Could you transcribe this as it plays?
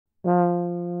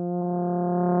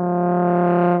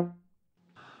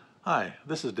Hi,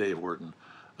 this is Dave Worden.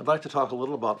 I'd like to talk a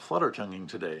little about flutter tonguing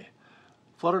today.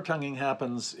 Flutter tonguing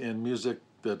happens in music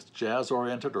that's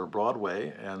jazz-oriented or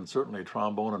Broadway, and certainly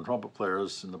trombone and trumpet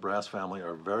players in the brass family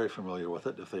are very familiar with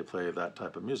it if they play that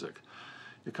type of music.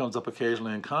 It comes up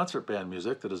occasionally in concert band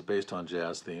music that is based on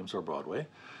jazz themes or Broadway.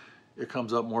 It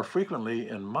comes up more frequently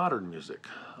in modern music.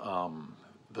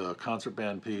 The concert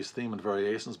band piece Theme and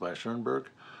Variations by Schoenberg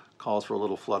calls for a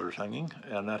little flutter tonguing,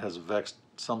 and that has vexed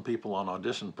some people on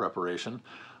audition preparation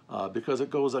because it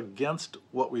goes against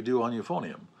what we do on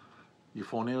Euphonium.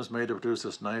 Euphonium is made to produce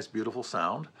this nice, beautiful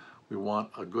sound. We want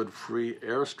a good free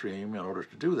airstream in order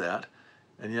to do that,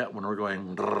 and yet when we're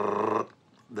going drrrr,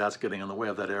 that's getting in the way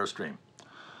of that airstream.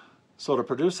 So to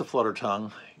produce a flutter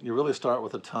tongue, you really start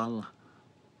with the tongue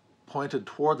pointed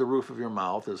toward the roof of your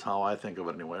mouth, is how I think of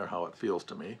it anyway, or how it feels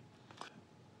to me.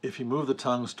 If you move the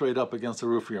tongue straight up against the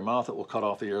roof of your mouth, it will cut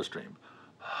off the airstream.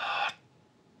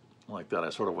 Like that, I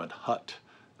sort of went hut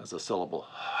as a syllable.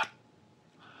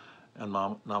 And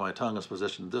now my tongue is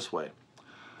positioned this way.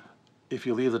 If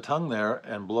you leave the tongue there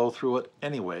and blow through it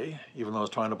anyway, even though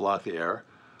it's trying to block the air,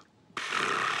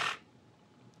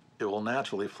 it will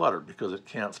naturally flutter because it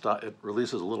can't stop. It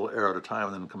releases a little air at a time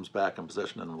and then comes back in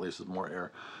position and releases more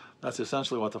air. That's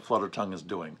essentially what the flutter tongue is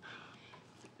doing.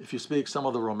 If you speak some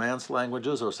of the Romance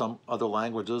languages or some other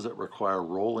languages that require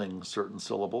rolling certain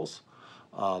syllables,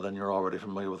 then you're already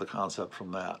familiar with the concept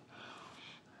from that.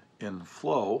 In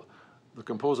flow, the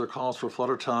composer calls for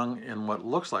flutter tongue in what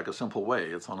looks like a simple way.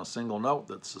 It's on a single note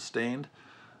that's sustained,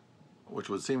 which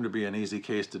would seem to be an easy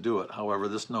case to do it. However,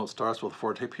 this note starts with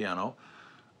forte piano.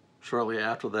 Shortly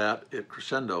after that, it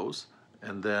crescendos,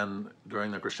 and then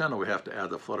during the crescendo, we have to add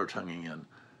the flutter tonguing in.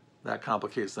 That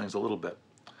complicates things a little bit.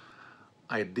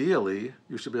 Ideally,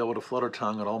 you should be able to flutter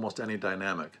tongue at almost any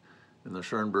dynamic. In the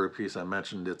Schoenberg piece I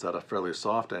mentioned, it's at a fairly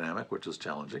soft dynamic, which is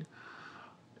challenging.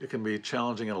 It can be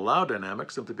challenging in a loud dynamic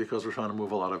simply because we're trying to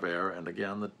move a lot of air, and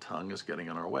again, the tongue is getting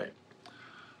in our way.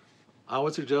 I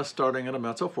would suggest starting at a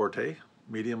mezzo forte,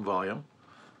 medium volume.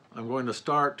 I'm going to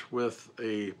start with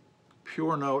a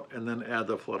pure note and then add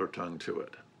the flutter tongue to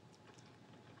it.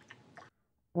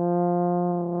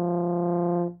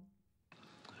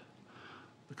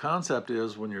 The concept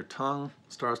is when your tongue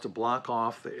starts to block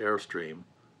off the airstream,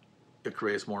 it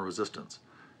creates more resistance.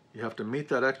 You have to meet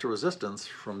that extra resistance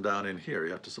from down in here.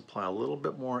 You have to supply a little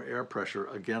bit more air pressure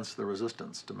against the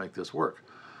resistance to make this work.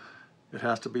 It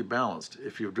has to be balanced.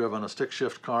 If you've driven a stick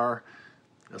shift car,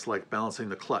 it's like balancing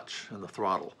the clutch and the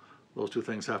throttle. Those two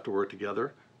things have to work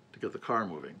together to get the car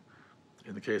moving.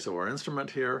 In the case of our instrument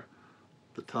here,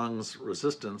 the tongue's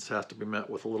resistance has to be met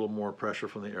with a little more pressure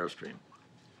from the airstream.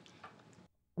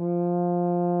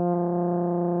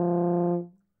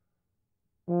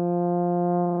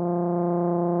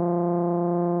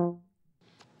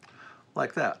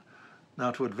 Like that.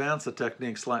 Now to advance the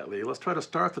technique slightly, let's try to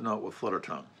start the note with flutter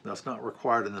tongue. That's not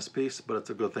required in this piece, but it's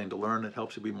a good thing to learn. It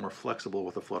helps you be more flexible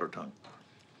with the flutter tongue.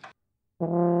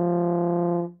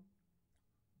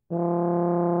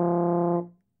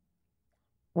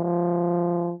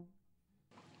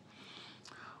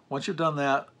 Once you've done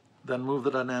that, then move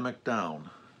the dynamic down.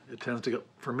 It tends to get,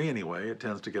 for me anyway, it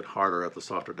tends to get harder at the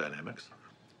softer dynamics.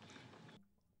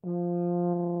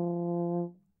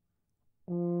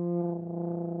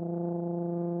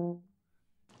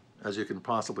 As you can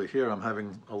possibly hear, I'm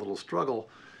having a little struggle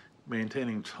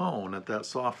maintaining tone at that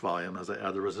soft volume as I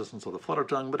add the resistance of the flutter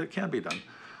tongue, but it can be done.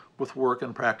 With work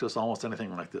and practice, almost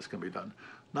anything like this can be done.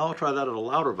 Now I'll try that at a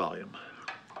louder volume.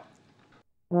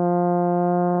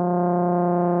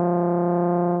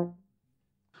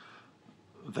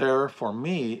 There, for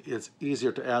me, it's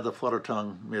easier to add the flutter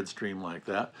tongue midstream like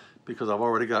that because I've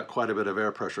already got quite a bit of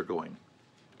air pressure going.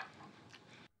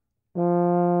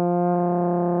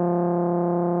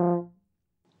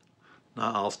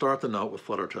 Now I'll start the note with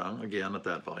flutter tongue again at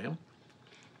that volume.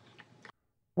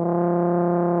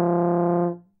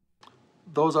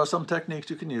 Those are some techniques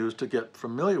you can use to get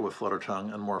familiar with flutter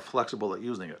tongue and more flexible at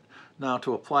using it. Now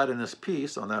to apply it in this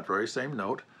piece on that very same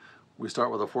note, we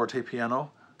start with a forte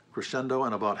piano, crescendo,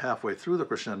 and about halfway through the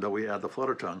crescendo we add the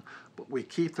flutter tongue, but we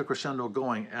keep the crescendo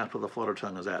going after the flutter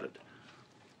tongue is added.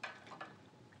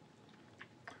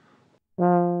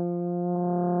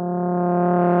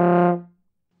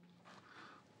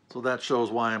 So that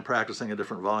shows why I'm practicing at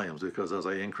different volumes, because as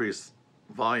I increase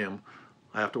volume,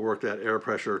 I have to work that air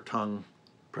pressure, tongue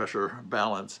pressure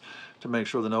balance to make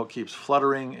sure the note keeps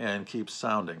fluttering and keeps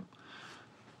sounding.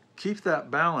 Keep that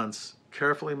balance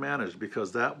carefully managed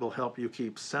because that will help you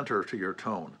keep center to your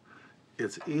tone.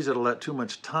 It's easy to let too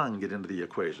much tongue get into the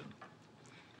equation.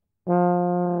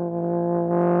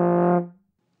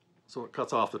 So it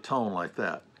cuts off the tone like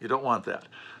that. You don't want that.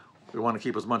 We want to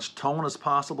keep as much tone as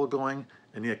possible going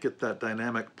and yet get that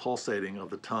dynamic pulsating of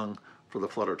the tongue for the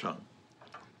flutter tongue.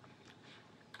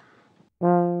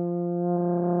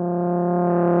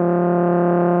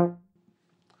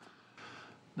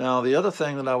 Now the other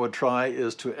thing that I would try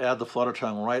is to add the flutter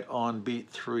tongue right on beat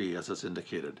 3 as it's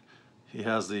indicated. He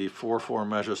has the 4/4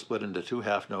 measure split into 2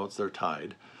 half notes, they're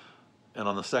tied. And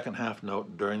on the second half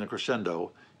note during the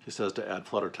crescendo, he says to add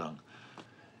flutter tongue.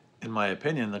 In my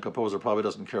opinion, the composer probably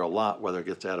doesn't care a lot whether it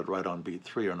gets added right on beat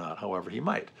 3 or not, however he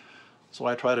might. So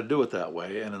I try to do it that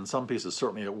way, and in some pieces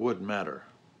certainly it would matter.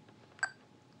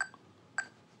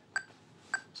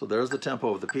 So there's the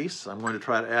tempo of the piece. I'm going to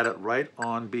try to add it right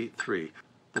on beat 3.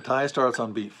 The tie starts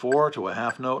on beat 4 to a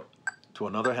half note, to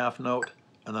another half note,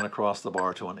 and then across the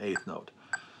bar to an eighth note.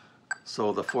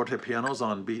 So the forte piano's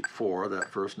on beat 4,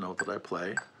 that first note that I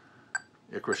play.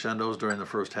 It crescendos during the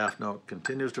first half note,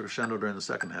 continues to crescendo during the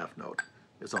second half note.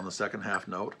 It's on the second half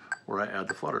note where I add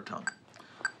the flutter tongue.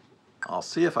 I'll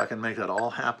see if I can make that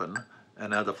all happen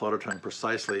and add the flutter tongue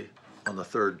precisely on the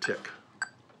third tick.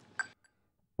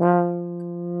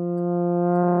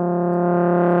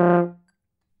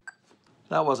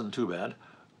 That wasn't too bad.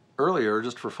 Earlier,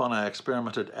 just for fun, I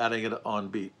experimented adding it on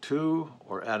beat 2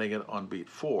 or adding it on beat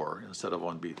 4 instead of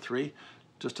on beat 3,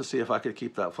 just to see if I could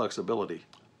keep that flexibility.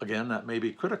 Again, that may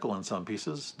be critical in some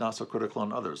pieces, not so critical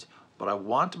in others, but I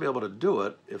want to be able to do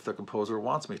it if the composer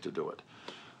wants me to do it.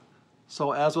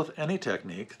 So as with any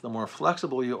technique, the more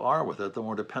flexible you are with it, the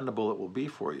more dependable it will be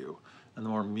for you, and the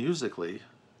more musically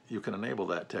you can enable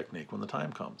that technique when the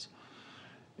time comes.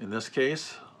 In this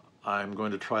case, I'm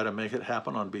going to try to make it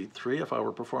happen on beat 3 if I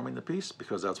were performing the piece,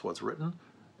 because that's what's written,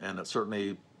 and it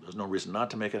certainly, there's no reason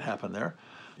not to make it happen there.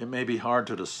 It may be hard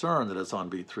to discern that it's on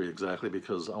beat 3 exactly,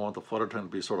 because I want the flutter tongue to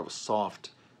be sort of a soft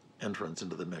entrance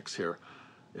into the mix here.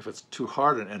 If it's too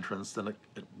hard an entrance, then it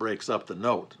breaks up the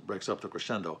note, breaks up the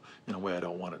crescendo in a way I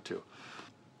don't want it to.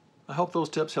 I hope those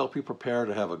tips help you prepare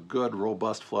to have a good,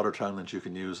 robust flutter tongue that you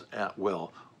can use at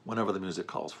will whenever the music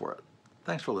calls for it.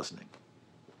 Thanks for listening.